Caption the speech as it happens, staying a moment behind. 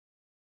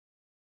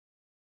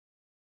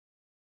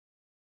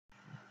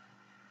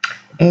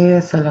إيه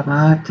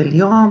سلامات.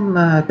 اليوم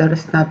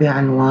درسنا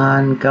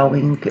بعنوان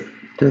Going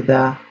to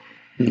the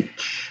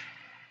beach،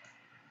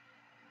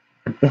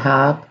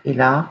 الذهاب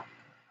إلى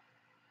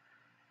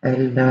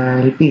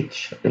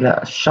البيتش، إلى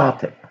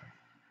الشاطئ.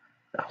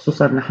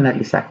 خصوصا نحن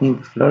اللي ساكنين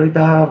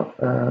بفلوريدا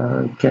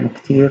يمكن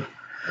كتير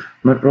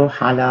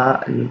بنروح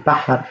على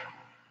البحر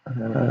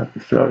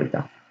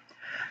بفلوريدا.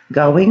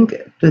 Going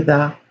to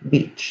the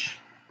beach.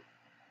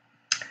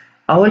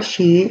 أول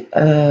شيء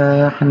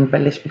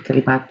حنبلش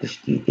بالكلمات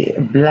الجديدة.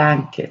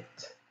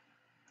 blanket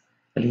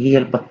اللي هي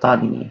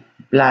البطانية.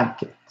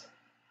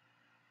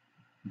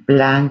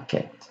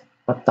 blanket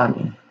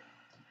بطانية.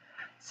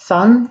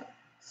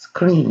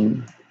 sunscreen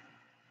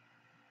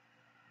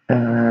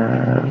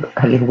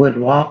اللي هو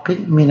الواقي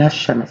من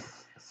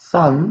الشمس.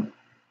 sun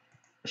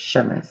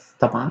الشمس،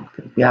 طبعا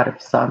كل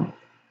بيعرف sun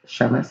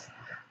الشمس.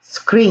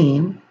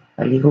 screen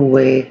اللي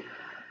هو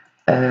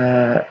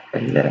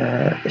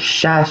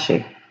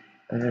الشاشة،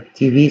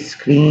 تي في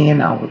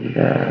سكرين أو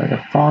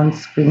الفون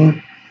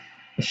سكرين،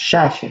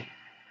 الشاشة.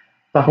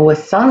 فهو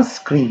sun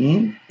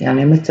screen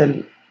يعني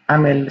مثل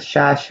عمل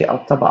شاشة أو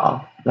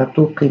طبقة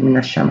لتوقي من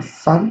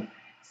الشمس. sun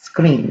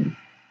screen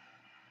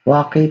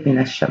واقي من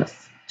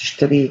الشمس.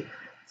 تشتري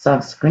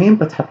sun screen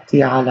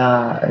بتحطيه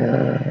على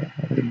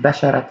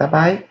البشرة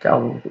تبعك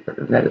أو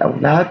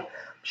للأولاد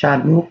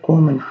مشان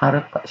يوقوا من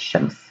حرق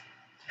الشمس.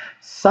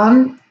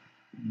 sun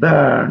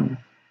burn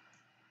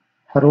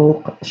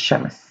حروق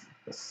الشمس.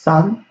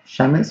 sun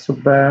شمس و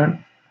burn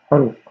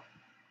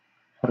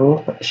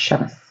حروق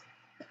الشمس.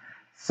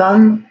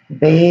 sun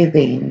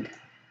bathing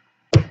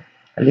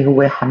اللي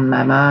هو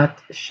حمامات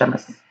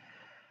الشمس،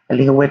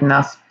 اللي هو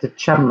الناس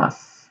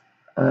بتتشمس.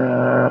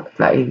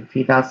 بتلاقي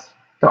في ناس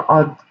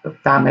تقعد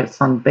بتعمل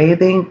sun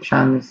bathing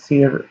مشان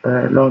يصير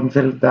لون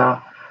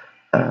جلدها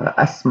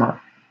أسمر،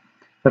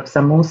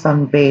 فبسموه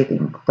sun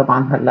bathing.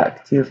 طبعا هلأ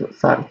كتير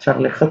صارت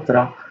شغلة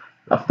خطرة،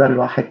 الأفضل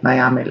الواحد ما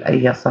يعمل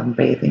أي sun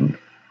bathing.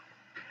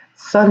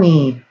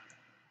 sunny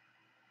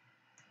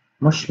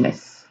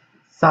مشمس.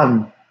 sun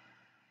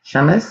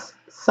شمس،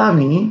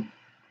 sunny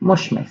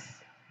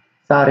مشمس،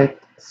 صارت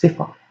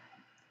صفة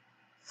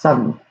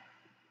sunny.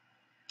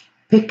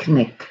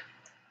 picnic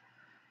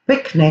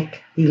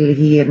اللي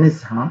هي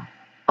نزهة،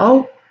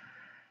 أو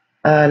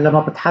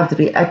لما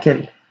بتحضري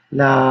أكل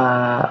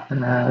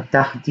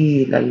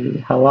لتحضير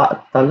للهواء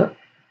الطلق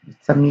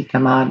بتسميه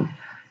كمان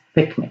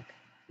picnic.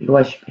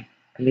 الوجبة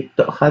اللي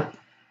بتأخذ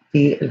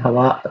في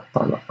الهواء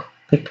الطلق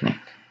picnic.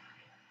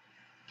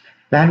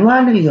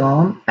 بعنوان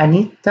اليوم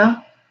Anita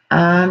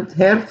and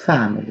her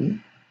family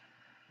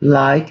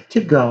like to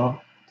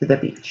go to the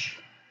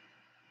beach.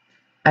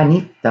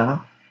 أنيتا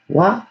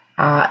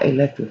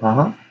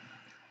وعائلتها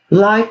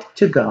like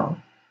to go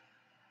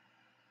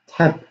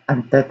تحب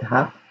أن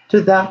تذهب to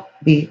the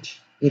beach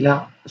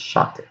إلى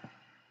الشاطئ.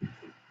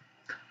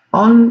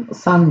 on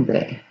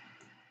Sunday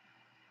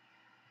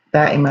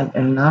دائما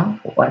قلنا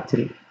وقت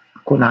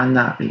يكون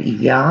عنا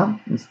الأيام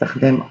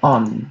نستخدم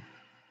on.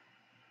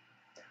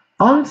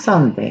 on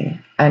Sunday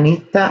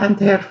Anita and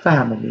her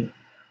family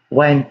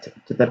went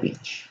to the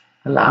beach.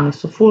 هلا عم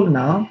يصفوا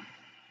لنا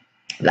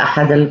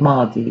الأحد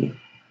الماضي،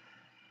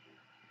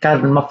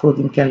 كان المفروض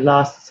يمكن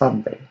last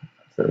Sunday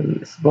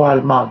الأسبوع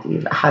الماضي،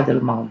 الأحد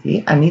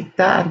الماضي.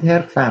 أنيتا and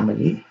her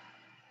family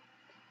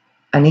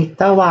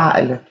أنيتا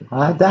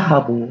وعائلتها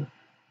ذهبوا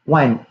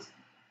went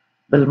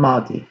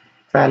بالماضي،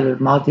 فعل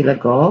الماضي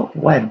لgo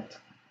went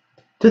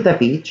to the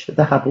beach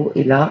ذهبوا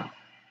إلى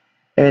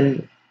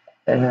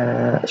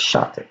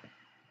الشاطئ.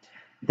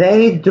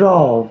 they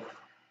drove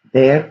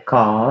their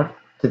car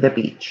to the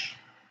beach.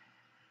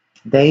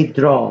 they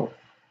drove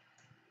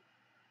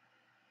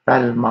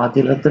فعل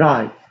الماضي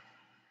لدرايف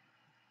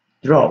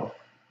drove.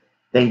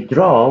 they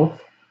drove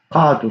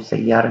قادوا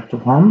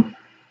سيارتهم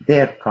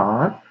their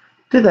car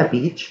to the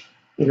beach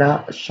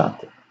إلى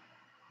الشاطئ.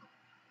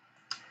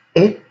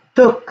 it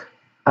took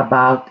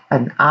about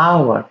an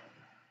hour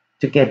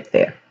to get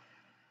there.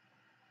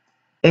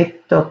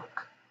 it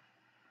took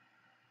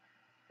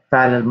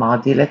فعل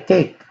الماضي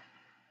لtake.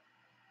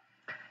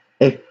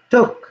 it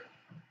took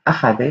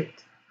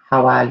أخذت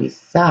حوالي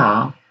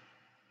ساعة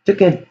to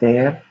get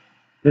there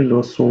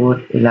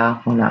للوصول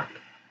إلى هناك.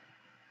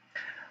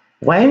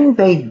 when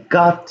they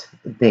got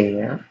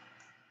there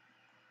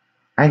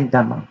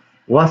عندما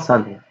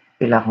وصلوا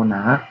إلى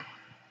هناك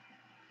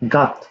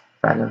got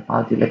فعل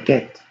الماضي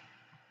لget.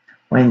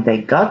 when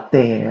they got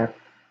there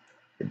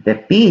the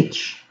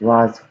beach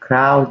was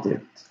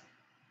crowded.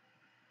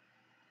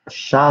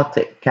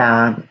 الشاطئ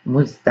كان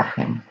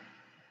مزدحم.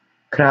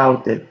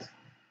 crowded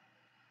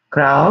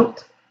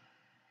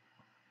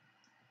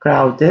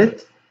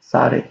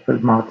صارت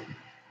بالماضي.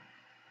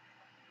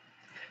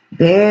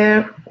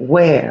 there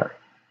were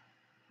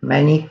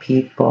many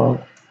people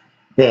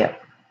there.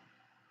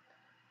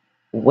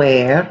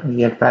 where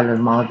هي الفعل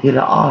الماضي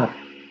لآر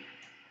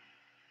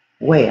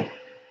where.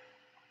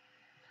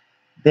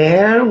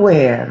 there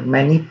were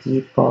many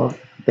people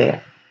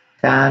there.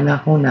 كان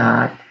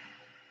هناك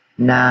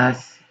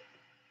ناس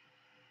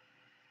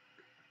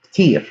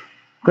كثير،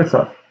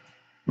 كثر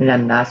من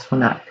الناس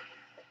هناك.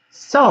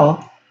 So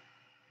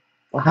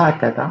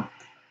وهكذا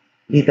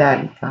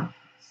لذلك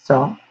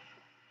so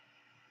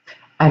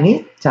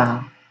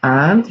Anita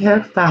and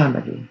her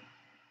family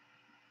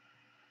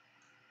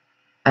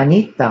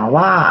أنيتا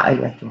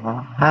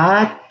وعائلتها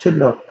had to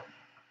look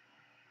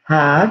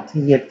had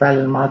هي الفعل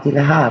الماضي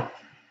لهاف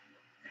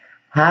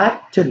had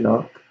to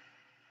look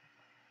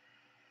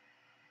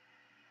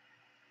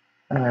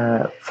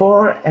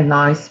for a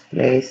nice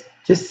place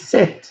to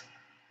sit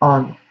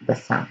on the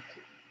sand.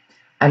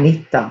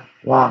 أنيتا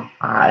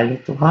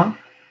وعائلتها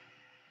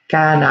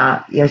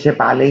كان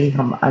يجب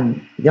عليهم أن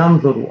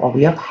ينظروا أو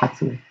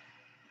يبحثوا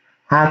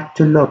had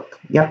to look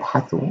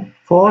يبحثوا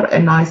for a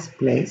nice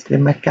place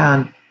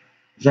لمكان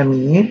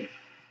جميل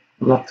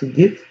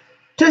لطيف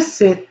to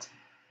sit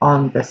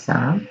on the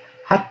sand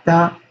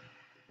حتى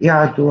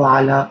يعدوا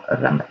على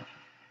الرمل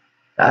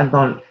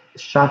لأنه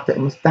الشاطئ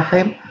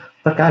مزدحم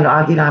فكانوا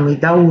قاعدين عم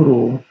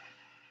يدوروا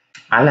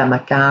على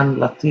مكان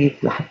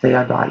لطيف لحتى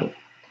يعدوا عليه.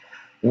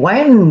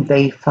 When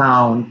they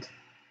found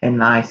a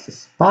nice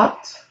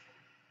spot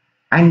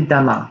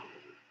عندما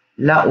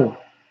لقوا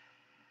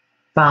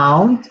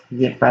found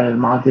هي الفعل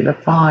الماضي ل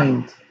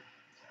find.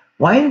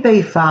 When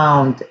they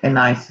found a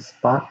nice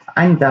spot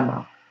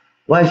عندما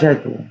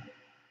وجدوا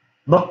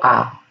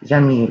بقعة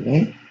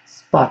جميلة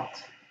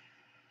spot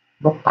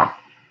بقعة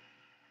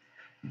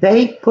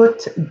they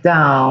put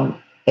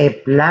down a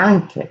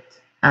blanket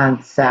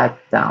and sat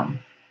down.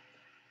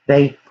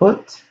 They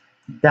put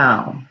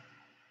down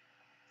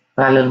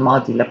فعل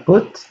الماضي ل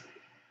put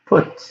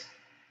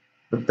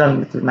بتضل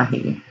مثل ما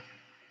هي.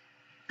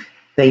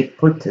 They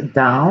put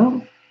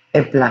down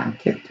a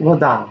blanket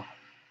وضعوا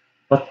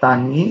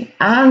بطانية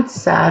and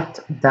sat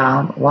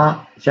down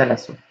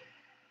وجلسوا.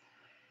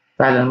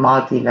 فعل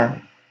الماضي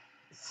ل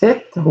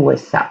sit هو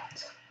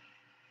sat.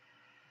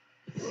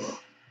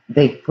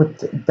 They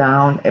put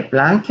down a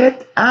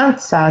blanket and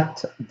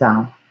sat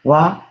down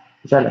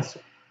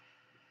وجلسوا.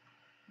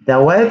 The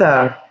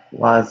weather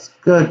was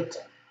good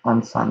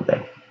on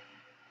Sunday.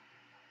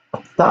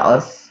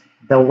 الطقس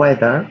the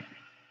weather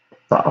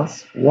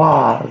الطقس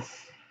was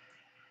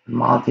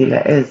الماضي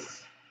ل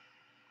is.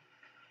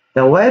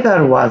 The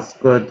weather was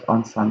good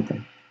on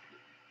Sunday.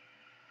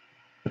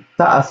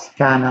 الطقس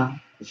كان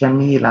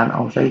جميلا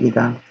أو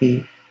جيدا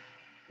في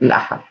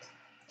الأحد.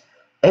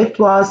 It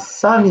was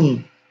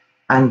sunny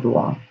and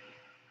warm.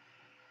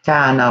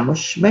 كان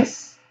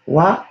مشمس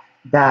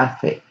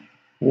ودافئ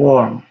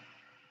warm.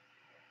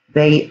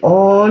 They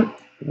all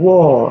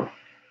wore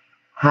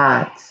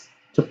hats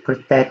to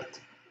protect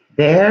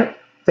their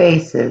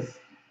faces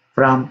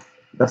from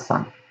the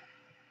sun.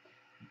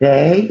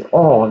 They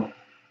all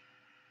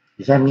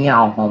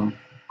جميعهم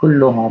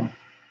كلهم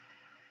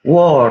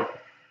wore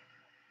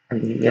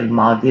اللي هي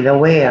الماضي ل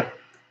wear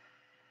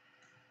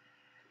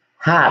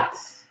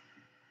hats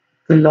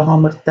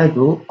كلهم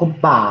ارتدوا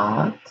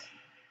قبعات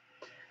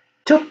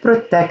to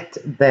protect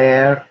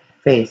their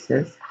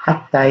faces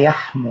حتى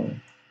يحموا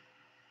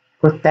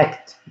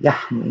protect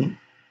يحمي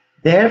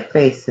their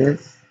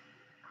faces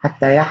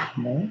حتى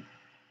يحموا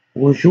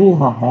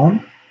وجوههم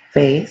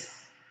face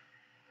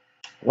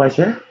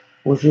وجه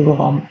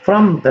وجوههم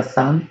from the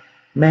sun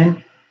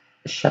من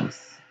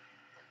الشمس.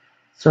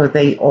 So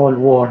they all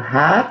wore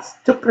hats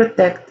to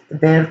protect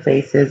their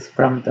faces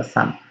from the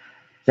sun.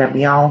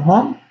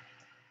 جميعهم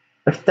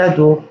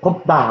ارتدوا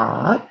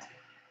قبعات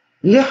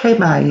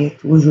لحماية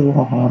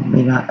وجوههم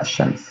من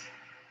الشمس.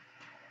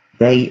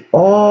 They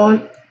all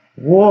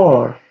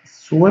wore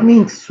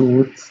swimming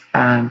suits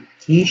and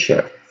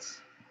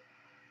t-shirts.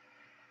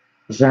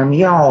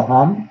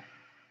 جميعهم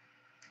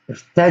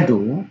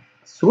ارتدوا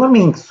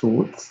swimming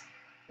suits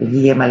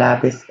اللي هي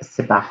ملابس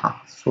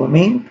السباحة.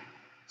 Swimming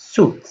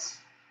suits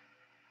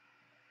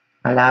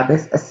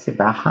ملابس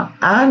السباحة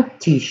and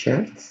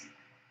t-shirts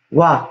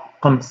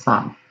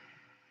وقمصان.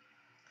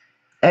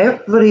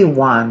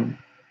 Everyone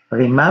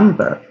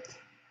remembered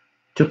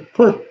to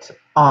put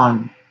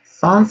on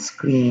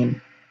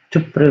sunscreen to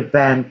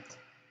prevent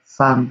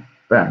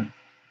sunburn.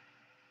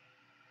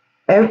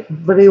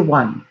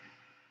 Everyone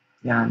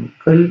يعني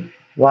كل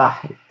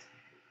واحد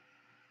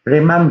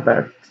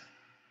remembered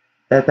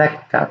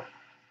تذكر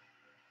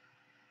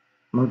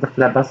نضيف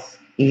له بس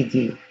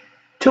ed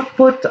to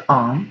put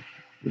on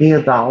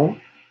ليضعوا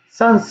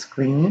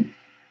sunscreen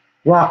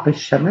واقي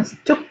الشمس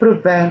to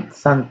prevent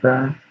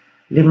sunburn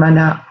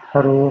لمنع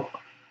حروق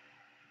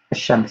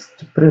الشمس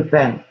to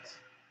prevent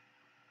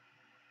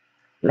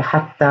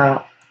لحتى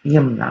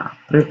يمنع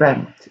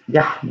prevent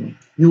يحمي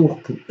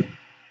يوقي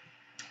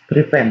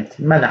prevent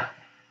منع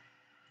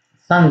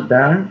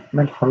sunburn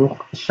من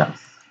حروق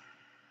الشمس.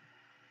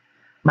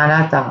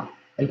 معناتها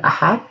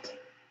الأحد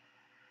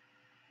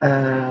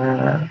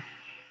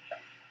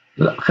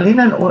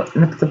خلينا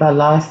نكتبها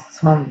last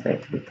Sunday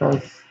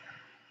because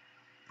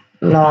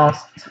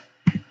last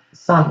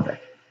Sunday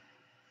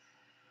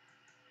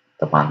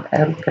طبعا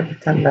L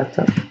capital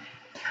letter.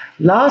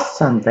 Last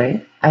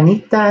Sunday,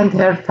 Anita and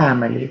her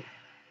family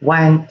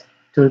went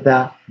to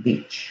the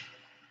beach.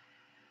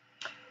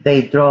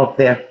 They drove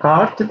their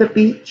car to the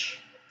beach.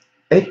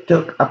 It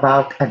took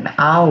about an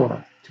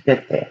hour to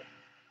get there.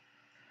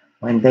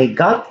 When they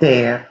got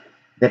there,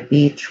 the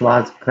beach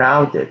was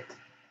crowded.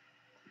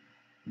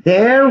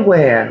 There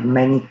were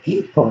many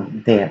people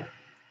there.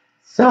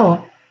 So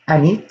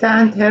Anita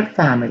and her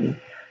family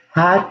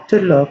had to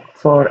look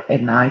for a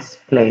nice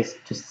place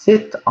to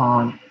sit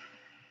on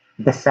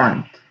the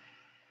sand.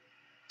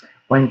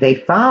 When they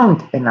found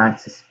a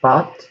nice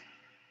spot,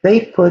 they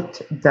put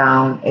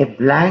down a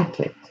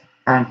blanket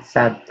and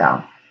sat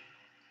down.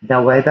 The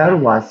weather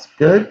was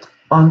good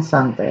on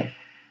Sunday.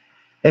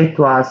 It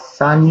was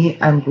sunny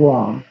and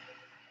warm.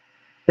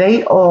 They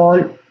all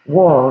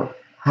wore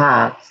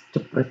hats to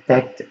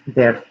protect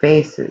their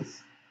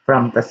faces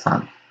from the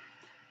sun.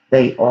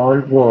 They all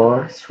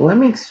wore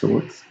swimming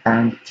suits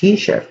and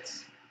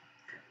t-shirts.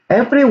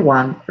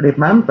 Everyone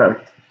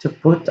remembered to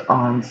put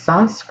on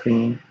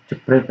sunscreen to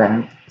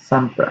prevent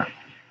sunburn.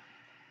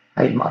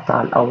 هاي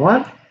المقطع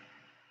الأول.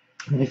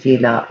 نجي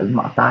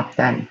للمقطع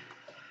الثاني.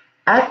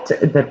 At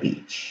the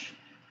beach.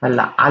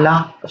 هلا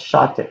على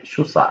الشاطئ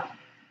شو صار؟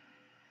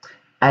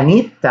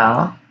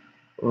 Anita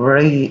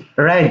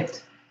read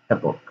a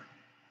book.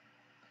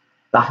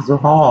 لاحظوا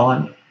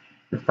هون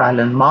الفعل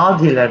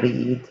الماضي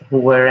لريد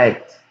هو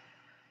read.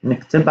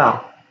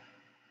 نكتبها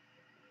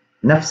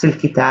نفس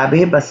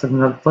الكتابة بس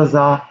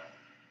بنلفظها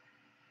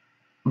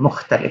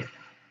مختلف.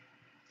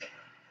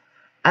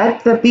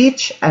 At the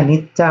beach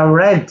Anita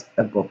read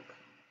a book.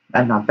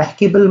 لأنه عم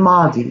بحكي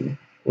بالماضي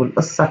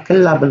والقصة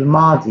كلها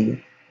بالماضي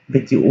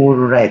بدي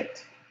أقول read.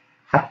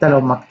 حتى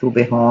لو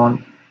مكتوبة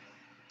هون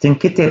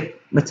تنكتب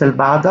مثل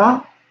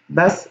بعضها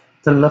بس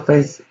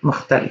تلفظ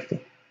مختلفة.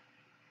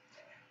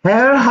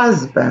 Her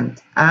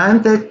husband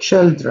and the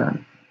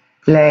children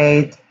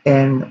played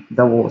in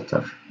the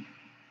water.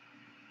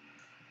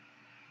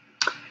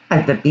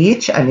 At the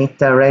beach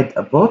Anita read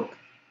a book.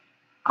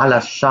 على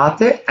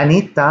الشاطئ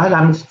أنيتا اللي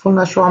عم يوصفوا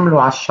لنا شو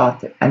عملوا على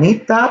الشاطئ.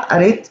 أنيتا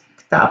قريت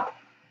كتاب.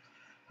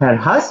 Her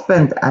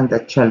husband and the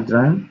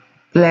children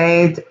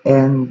played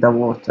in the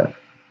water.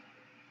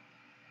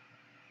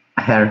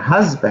 Her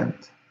husband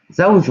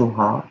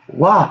زوجها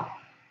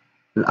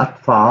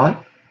والأطفال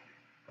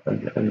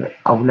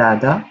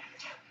أولادها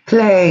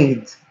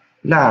played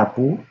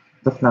لعبوا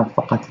ضفنا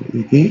فقط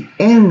الإيدي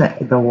in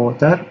the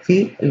water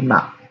في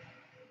الماء.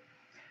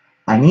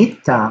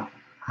 Anita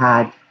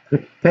had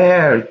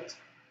prepared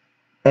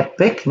a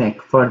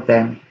picnic for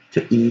them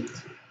to eat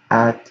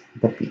at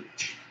the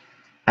beach.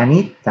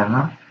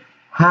 Anita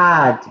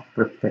had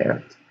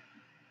prepared.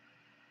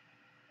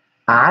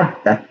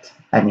 أعدت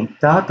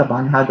أنيتا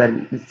طبعا هذا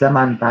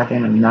الزمن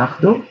بعدين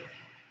بناخده.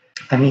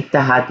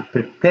 Anita had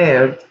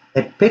prepared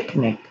a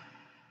picnic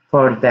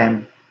for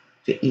them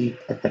to eat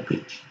at the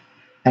beach.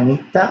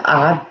 أنيتا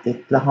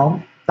أعدت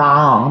لهم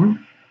طعام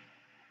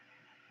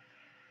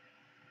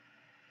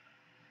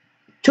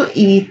to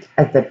eat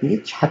at the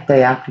beach حتى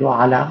ياكلوا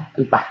على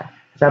البحر.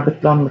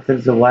 جابت لهم مثل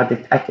زوادة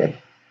أكل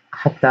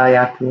حتى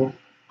ياكلوا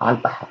على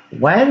البحر.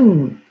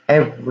 When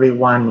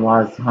everyone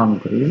was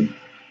hungry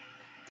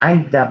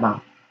عندما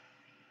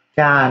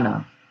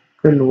كان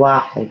كل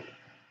واحد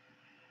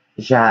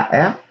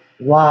جائع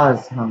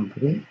was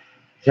hungry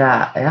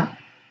جائع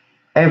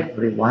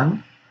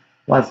everyone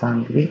was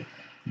hungry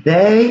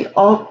they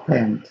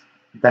opened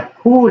the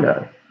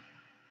cooler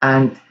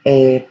and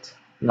ate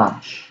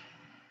lunch.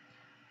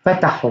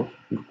 فتحوا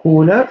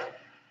الكولر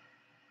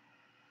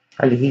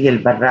اللي هي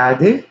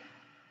البرادة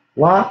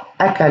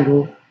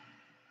وأكلوا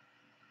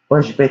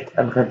وجبة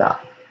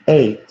الغداء.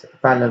 ate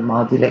فعل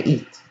الماضي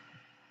لإيت.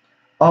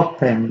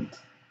 opened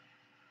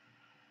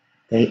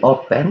they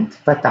opened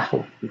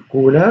فتحوا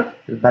الكولر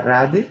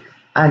البرادة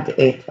and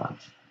ate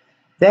lunch.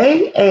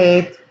 They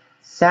ate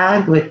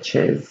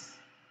sandwiches,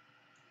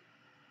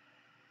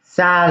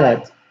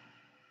 salad,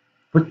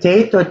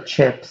 potato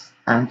chips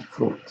and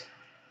fruit.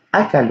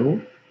 أكلوا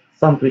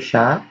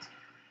سندويشات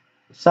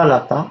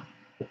وسلطة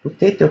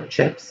وبوتيتو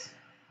تشيبس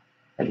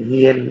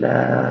اللي هي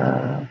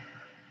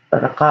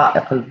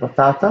رقائق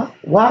البطاطا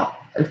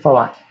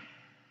والفواكه.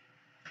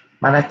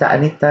 معناتها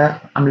أنيتا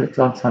عملت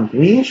لهم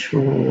ساندويش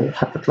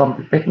وحطت لهم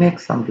بالبيكنيك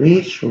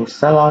ساندويش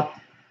وسلط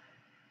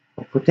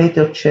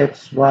وبوتيتو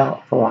تشيبس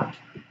وفواكه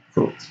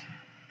fruits.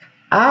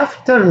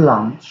 After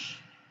lunch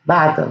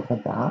بعد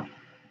الغداء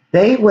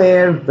they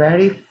were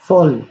very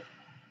full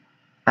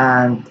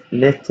and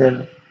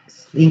little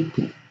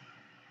sleepy.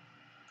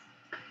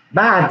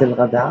 بعد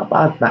الغداء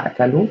بعد ما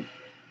أكلوا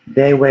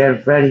they were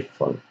very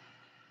full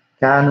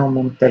كانوا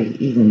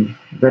ممتلئين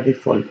very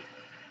full.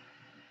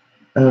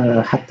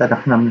 حتى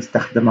نحن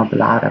بنستخدمها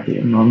بالعربي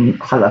إنه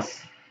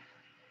خلص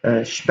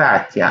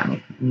شبعت يعني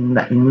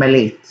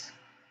مليت.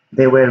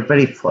 they were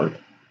very full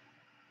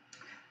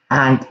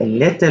and a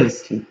little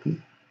sleepy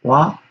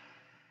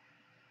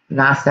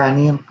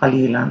ونعسانين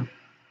قليلا.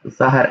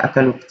 الظاهر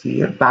أكلوا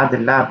كتير بعد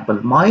اللعب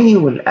بالمي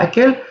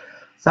والأكل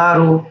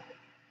صاروا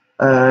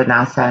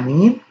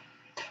نعسانين.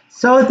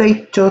 So they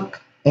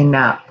took a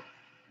nap.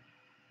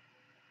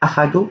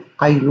 أخذوا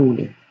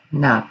قيلولة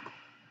nap.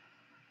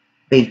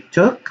 They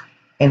took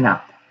a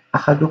nap.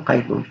 أخذوا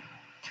قيلولة.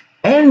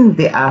 In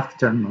the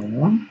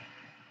afternoon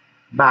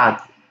بعد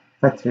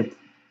فترة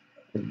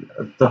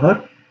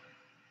الظهر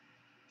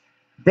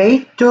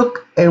They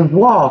took a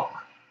walk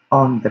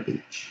on the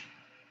beach.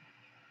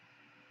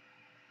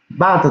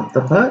 بعد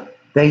الظهر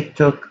they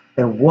took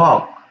a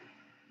walk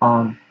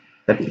on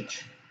the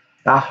beach.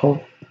 راحوا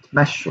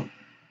تمشوا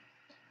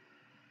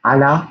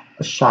على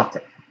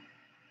الشاطئ.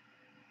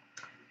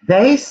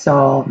 They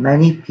saw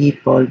many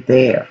people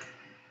there.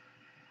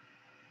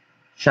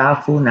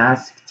 شافوا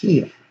ناس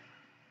كتير.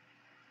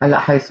 هلا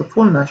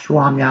حيصفوا لنا شو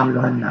عم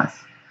يعملوا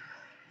هالناس.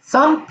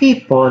 Some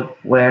people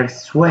were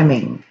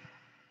swimming.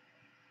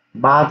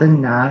 بعض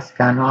الناس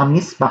كانوا عم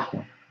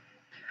يسبحوا.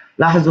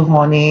 لاحظوا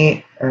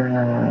هون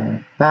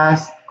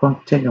past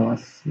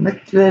continuous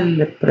مثل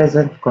ال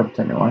present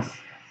continuous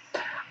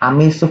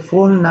عم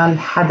يصفوا لنا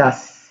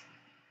الحدث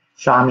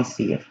شو عم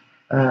يصير.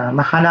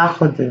 ما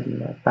حناخد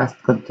ال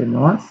past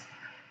continuous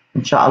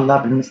إن شاء الله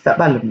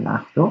بالمستقبل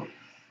بناخده،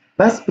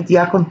 بس بدي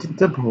إياكم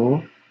تنتبهوا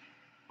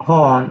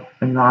هون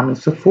إنه عم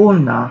يصفوا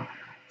لنا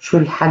شو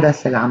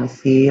الحدث اللي عم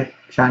يصير،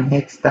 مشان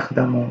هيك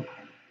استخدموا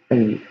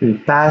ال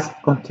past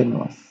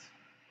continuous.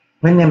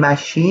 وهن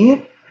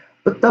ماشيين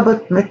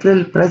بالضبط مثل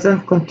ال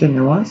present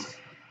continuous،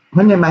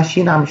 وهن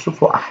ماشيين عم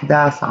يشوفوا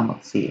أحداث عم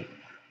تصير.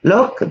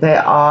 Look, they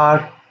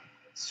are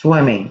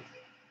swimming.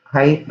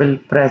 هي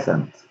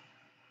بالpresent.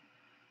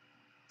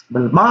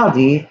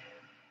 بالماضي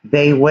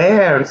they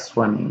were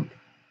swimming.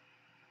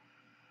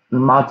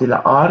 الماضي ل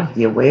are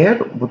هي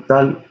were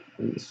وبتضل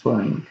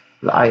swimming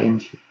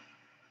ing.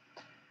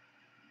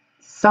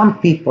 Some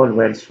people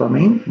were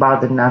swimming.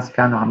 بعض الناس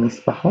كانوا عم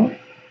يسبحوا.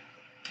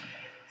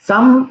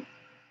 Some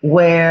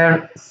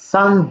were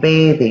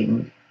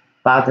sunbathing.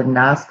 بعض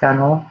الناس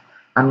كانوا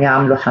عم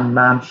يعملوا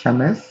حمام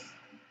شمس.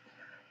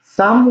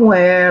 Some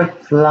were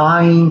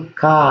flying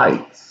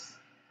kites.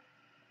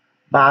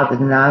 بعض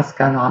الناس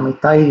كانوا عم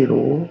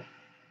يطيروا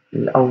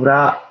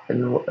الأوراق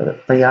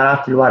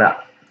طيارات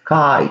الورق.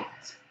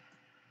 kite.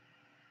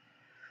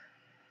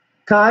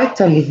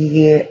 kite اللي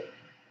هي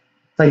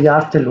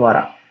طيارة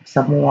الورق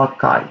بسموها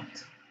kite.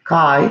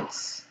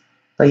 kites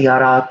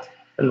طيارات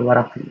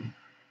الورقية.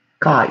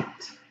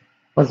 kite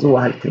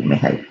وزوها هالكلمة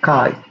هاي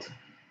kite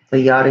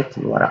طيارة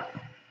الورق.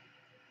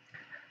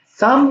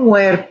 Some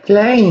were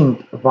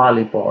playing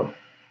volleyball.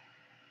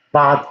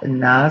 بعض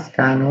الناس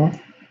كانوا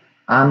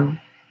عم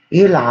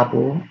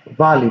يلعبوا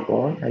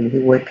volleyball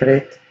اللي هو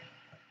كرة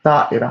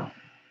طائرة.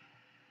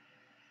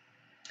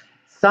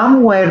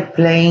 Some were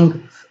playing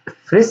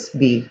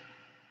frisbee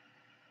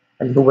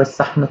اللي هو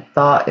الصحن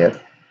الطائر.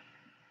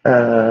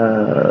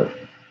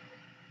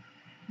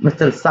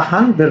 مثل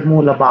صحن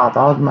بيرموه لبعض،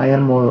 عاد ما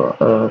يرموا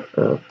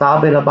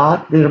طابة لبعض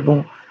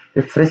بيرموا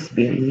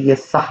الفريسبي اللي هي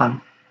الصحن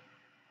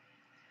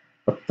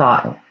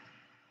الطائر.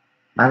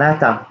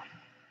 معناتها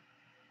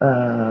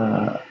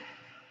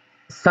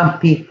some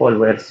people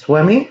were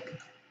swimming,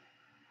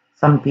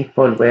 some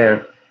people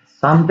were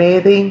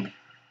sunbathing,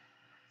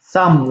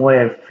 some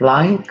were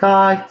flying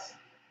kites,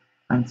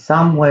 and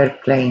some were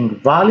playing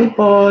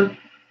volleyball,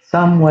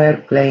 some were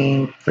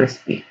playing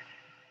frisbee.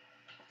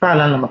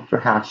 فعلا لما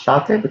بتروحي على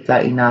الشاطئ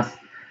بتلاقي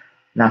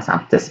ناس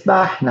عم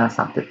تسبح، ناس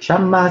عم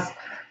تتشمس،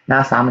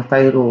 ناس عم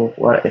يطيروا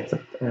ورقة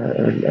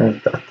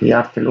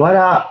طيارة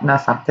الورق،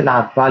 ناس عم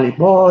تلعب فولي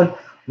بول،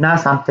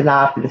 ناس عم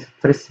تلعب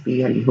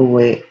الفريسبي اللي هو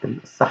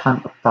الصحن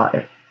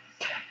الطائر.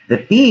 The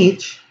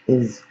beach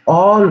is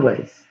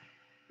always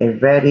a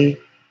very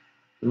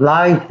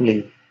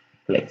lively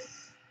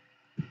place.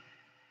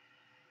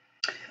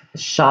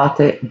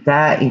 الشاطئ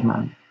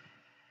دائما.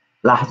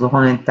 لاحظوا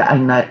هون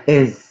انتقلنا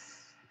is،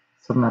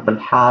 صرنا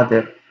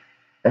بالحاضر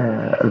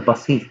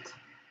البسيط.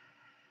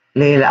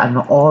 ليه؟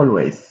 لأنه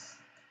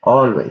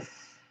always.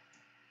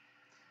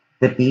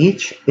 The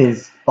beach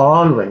is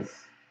always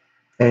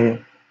a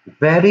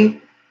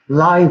very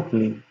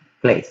lively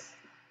place.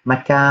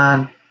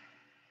 مكان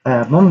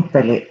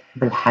ممتلئ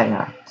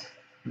بالحياة،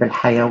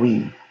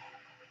 بالحيوية.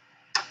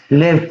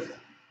 live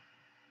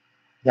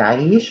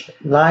يعيش،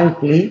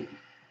 lively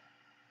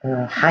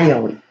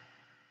حيوي،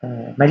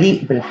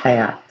 مليء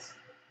بالحياة.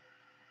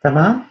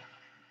 تمام؟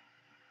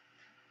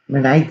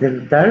 بنعيد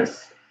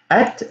الدرس.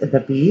 at the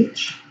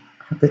beach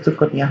حطيت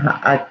لكم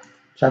إياها at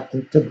عشان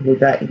تنتبهوا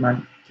دائما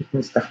كيف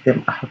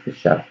نستخدم أحرف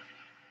الجر.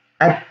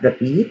 At the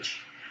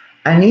beach,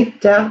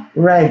 Anita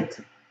read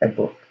a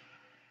book.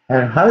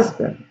 Her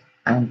husband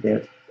and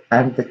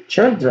the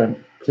children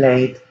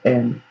played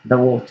in the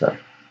water.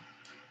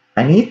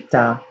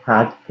 Anita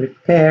had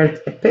prepared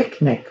a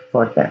picnic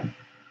for them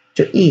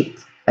to eat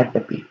at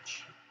the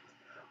beach.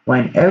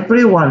 When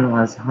everyone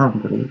was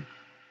hungry,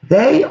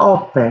 they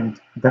opened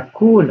the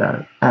cooler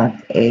and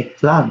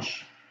ate lunch.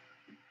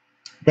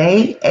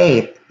 They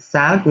ate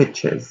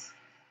sandwiches,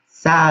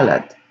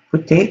 salad,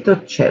 potato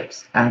chips,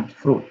 and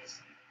fruits.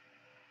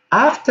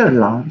 After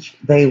lunch,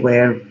 they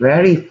were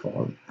very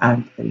full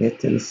and a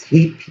little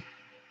sleepy,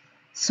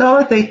 so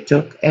they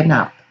took a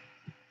nap.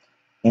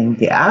 In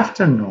the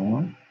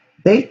afternoon,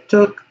 they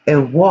took a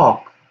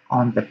walk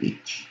on the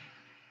beach.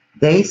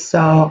 They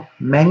saw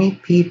many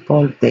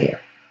people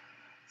there.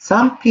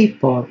 Some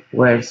people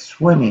were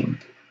swimming,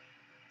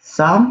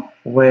 some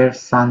were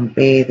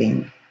sunbathing,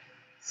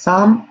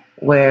 some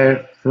were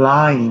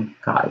flying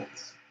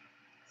kites.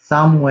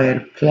 some were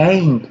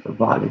playing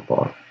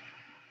volleyball,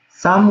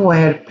 some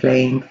were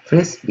playing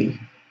frisbee.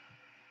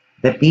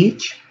 The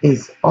beach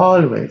is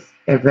always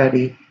a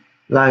very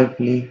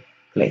lively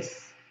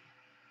place.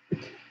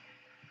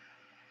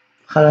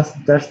 خلص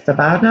الدرس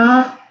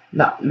تبعنا؟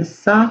 لا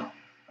لسه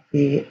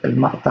في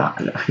المقطع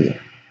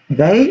الأخير.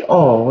 They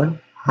all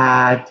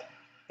had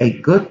a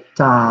good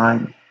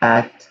time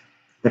at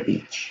the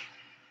beach.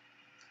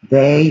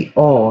 They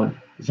all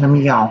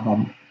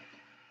جميعهم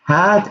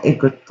had a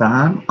good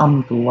time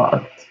أمضوا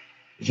وقت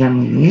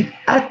جميل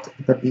at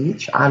the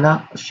beach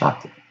على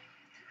الشاطئ.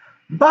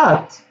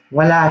 But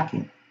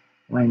ولكن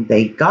when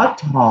they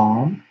got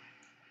home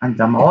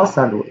عندما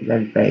وصلوا إلى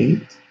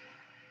البيت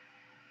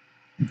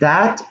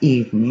that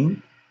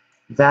evening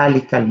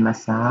ذلك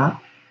المساء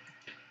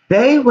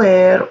they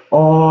were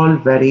all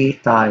very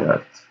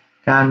tired.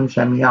 كانوا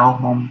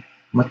جميعهم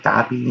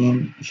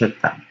متعبين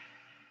جدا.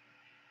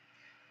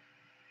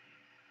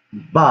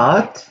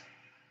 But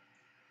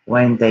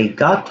when they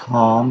got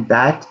home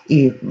that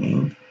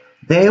evening,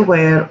 they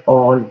were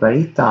all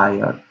very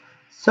tired,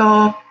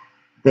 so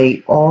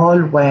they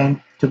all went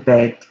to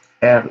bed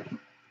early.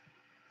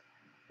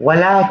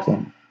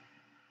 ولكن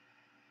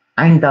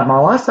عندما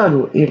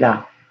وصلوا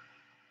إلى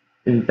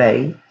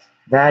البيت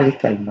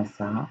ذلك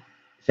المساء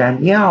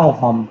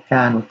جميعهم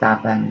كانوا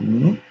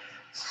تعبانين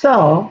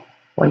so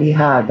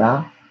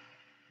ولهذا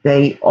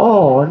they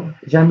all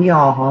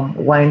جميعهم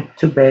went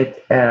to bed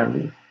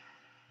early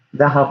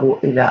ذهبوا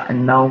إلى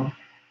النوم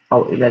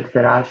أو إلى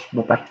الفراش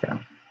مبكرا.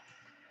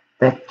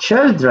 The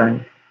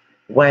children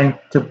went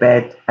to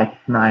bed at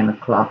 9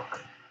 o'clock.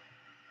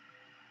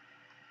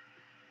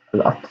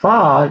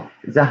 الأطفال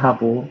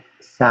ذهبوا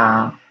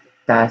الساعة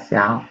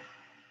 9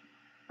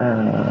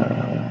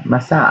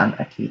 مساء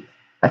أكيد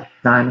at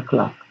 9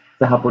 o'clock.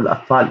 ذهبوا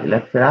الأطفال إلى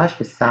الفراش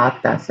في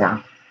الساعة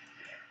 9.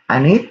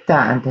 Anita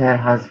and her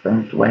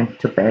husband went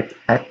to bed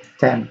at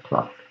 10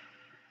 o'clock.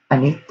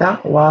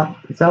 أنيتا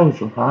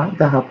وزوجها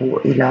ذهبوا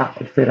إلى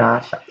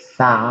الفراش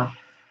الساعة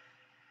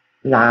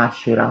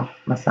 10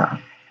 مساء.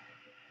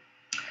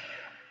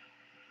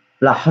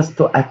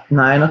 لاحظتوا at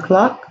 9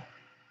 o'clock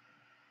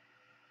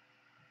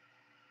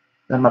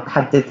لما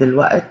بحدد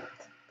الوقت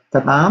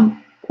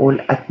تمام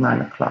قول at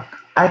 9 o'clock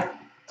at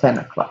 10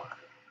 o'clock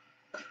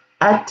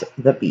at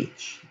the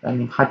beach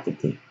لأني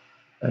محدد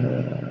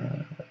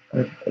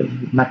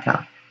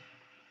المكان.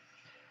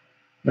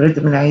 نريد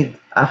بنعيد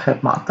آخر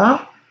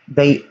مقطع.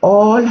 They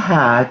all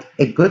had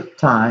a good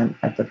time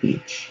at the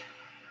beach,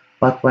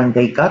 but when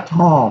they got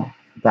home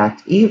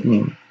that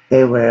evening,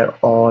 they were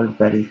all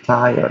very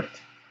tired.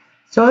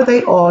 So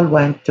they all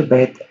went to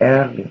bed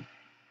early.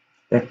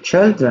 The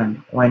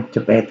children went to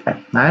bed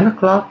at 9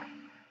 o'clock.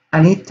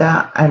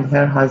 Anita and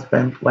her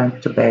husband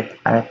went to bed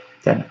at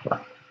 10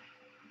 o'clock.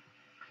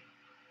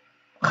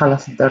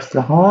 خلص الدرس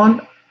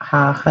لهون.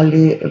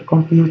 هخلي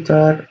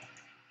الكمبيوتر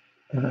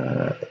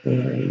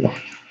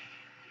يحكي.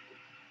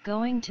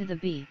 Going to the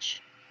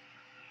beach.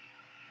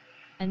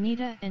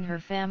 Anita and her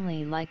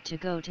family like to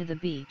go to the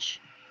beach.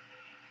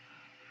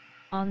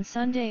 On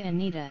Sunday,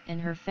 Anita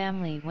and her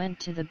family went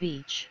to the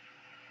beach.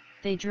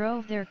 They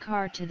drove their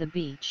car to the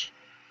beach.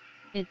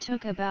 It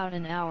took about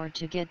an hour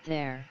to get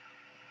there.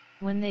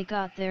 When they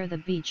got there,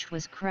 the beach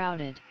was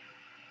crowded.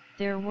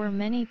 There were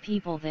many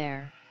people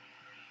there.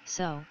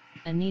 So,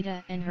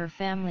 Anita and her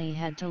family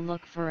had to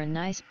look for a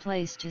nice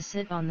place to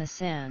sit on the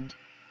sand.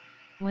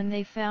 When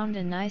they found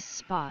a nice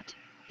spot,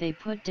 they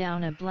put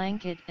down a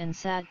blanket and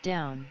sat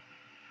down.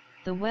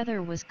 The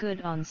weather was good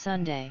on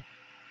Sunday.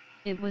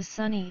 It was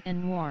sunny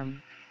and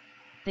warm.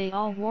 They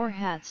all wore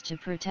hats to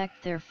protect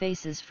their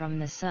faces from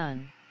the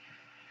sun.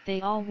 They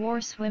all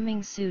wore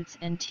swimming suits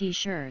and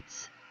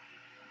t-shirts.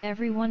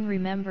 Everyone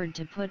remembered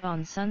to put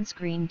on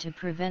sunscreen to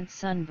prevent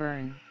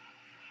sunburn.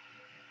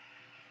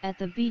 At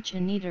the beach,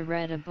 Anita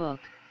read a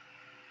book.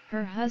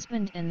 Her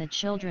husband and the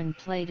children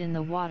played in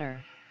the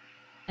water.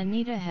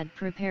 Anita had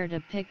prepared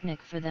a picnic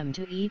for them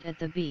to eat at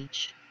the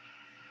beach.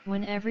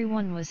 When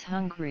everyone was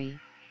hungry,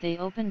 they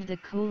opened the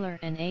cooler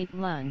and ate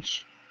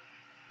lunch.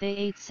 They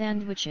ate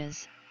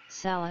sandwiches,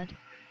 salad,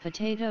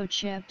 potato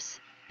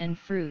chips, and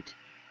fruit.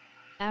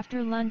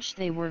 After lunch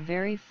they were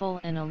very full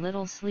and a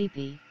little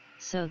sleepy,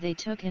 so they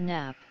took a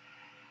nap.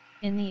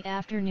 In the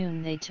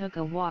afternoon they took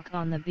a walk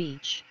on the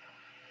beach.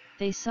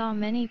 They saw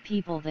many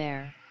people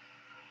there.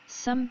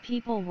 Some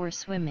people were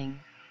swimming.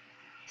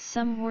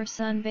 Some were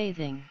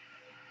sunbathing.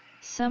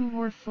 Some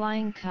were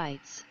flying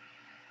kites.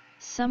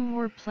 Some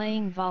were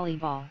playing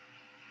volleyball.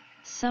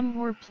 Some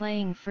were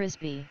playing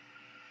frisbee.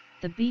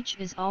 The beach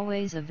is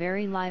always a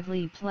very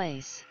lively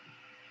place.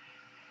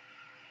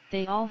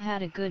 They all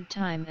had a good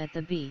time at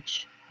the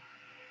beach.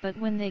 But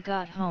when they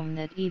got home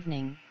that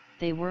evening,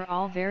 they were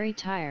all very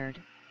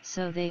tired,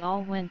 so they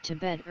all went to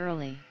bed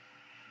early.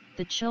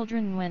 The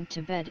children went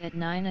to bed at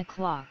 9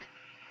 o'clock.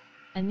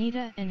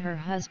 Anita and her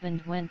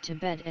husband went to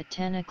bed at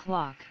 10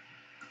 o'clock.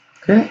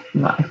 اوكي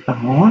نقف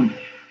هون.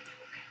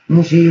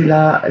 نجي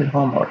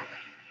للهوم ورك.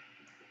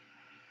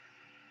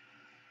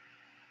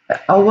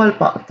 أول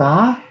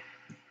مقطع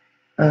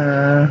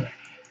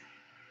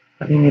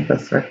خليني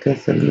بس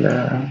ركز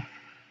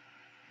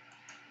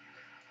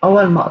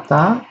أول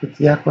مقطع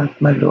بدي إياكم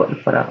تملوا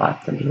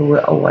الفراغات اللي هو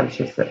أول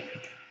جزء.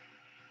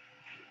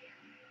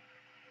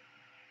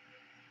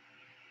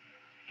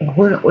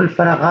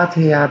 والفراغات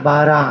هي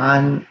عبارة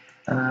عن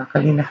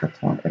خليني أحط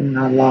هون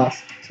إنها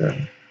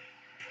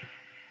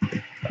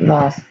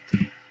last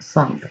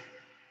Sunday.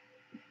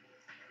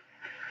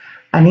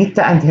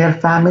 Anita and her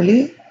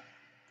family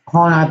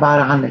هون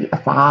عبارة عن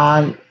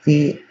الأفعال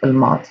في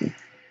الماضي.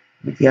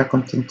 بدي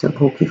إياكم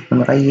تنتبهوا كيف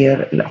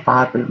بنغير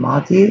الأفعال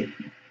بالماضي.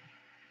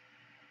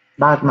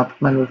 بعد ما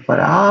بتملوا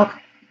الفراغ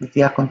بدي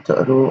إياكم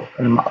تقروا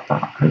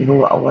المقطع اللي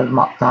هو أول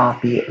مقطع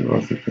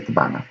بالوظيفة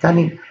تبعنا.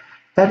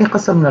 ثاني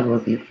قسم من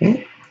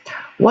الوظيفة.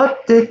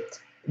 What did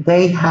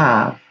they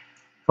have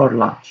for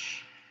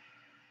lunch؟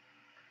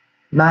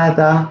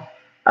 ماذا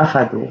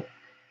أخذوا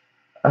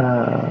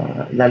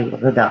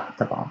للغداء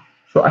طبعا،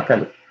 شو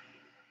أكلوا؟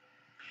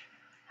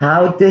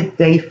 How did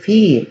they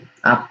feel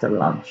after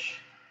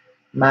lunch؟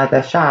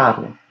 ماذا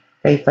شعروا؟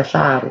 كيف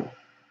شعروا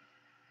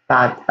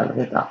بعد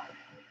الغداء؟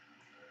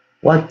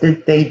 What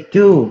did they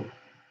do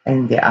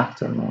in the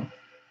afternoon؟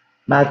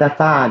 ماذا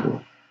فعلوا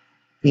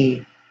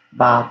في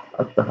بعد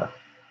الظهر؟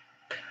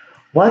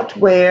 What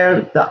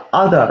were the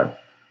other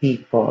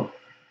people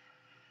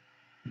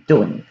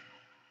doing؟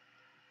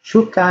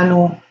 شو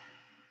كانوا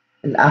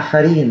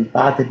الآخرين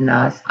بعض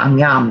الناس عم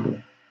يعملوا؟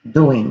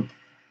 doing.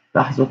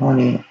 لاحظوا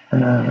هون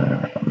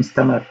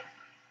مستمر.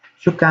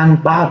 شو كان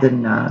بعض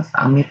الناس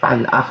عم يفعل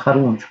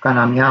الآخرون؟ شو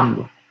كانوا عم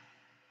يعملوا؟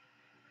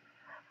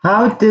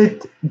 How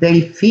did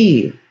they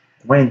feel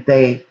when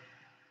they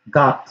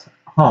got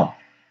home؟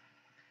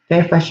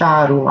 كيف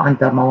شعروا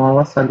عندما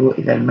وصلوا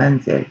إلى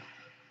المنزل؟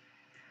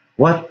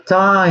 What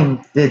time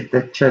did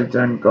the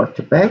children go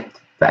to bed؟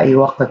 في أي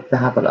وقت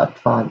ذهب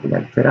الأطفال إلى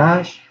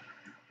الفراش؟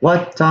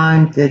 What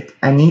time did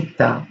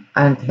Anita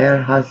and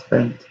her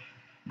husband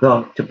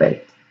go to bed؟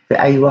 في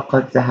أي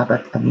وقت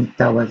ذهبت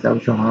أنيتا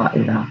وزوجها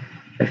إلى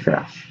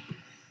الفراش؟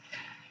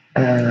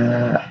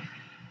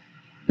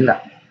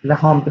 لا،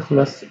 لهون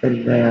بخلص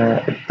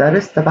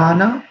الدرس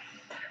تبعنا.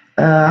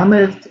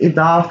 عملت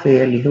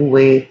إضافة اللي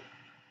هو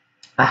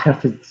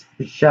أحرف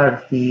الجر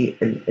في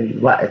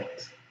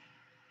الوقت.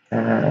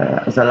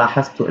 إذا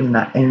لاحظتوا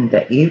إنه in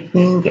the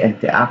evening in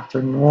the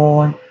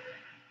afternoon.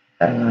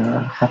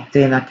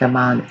 حطينا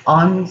كمان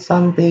on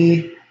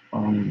Sunday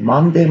on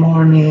Monday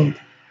morning.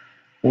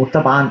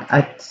 وطبعا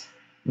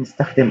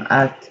نستخدم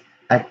at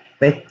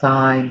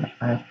bedtime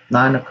at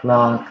 9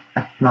 o'clock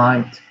at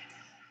night.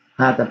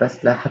 هذا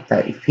بس لحتى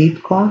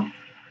يفيدكم.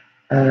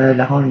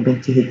 لهون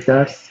بنتهي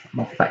الدرس.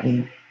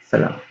 موفقين.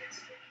 سلام.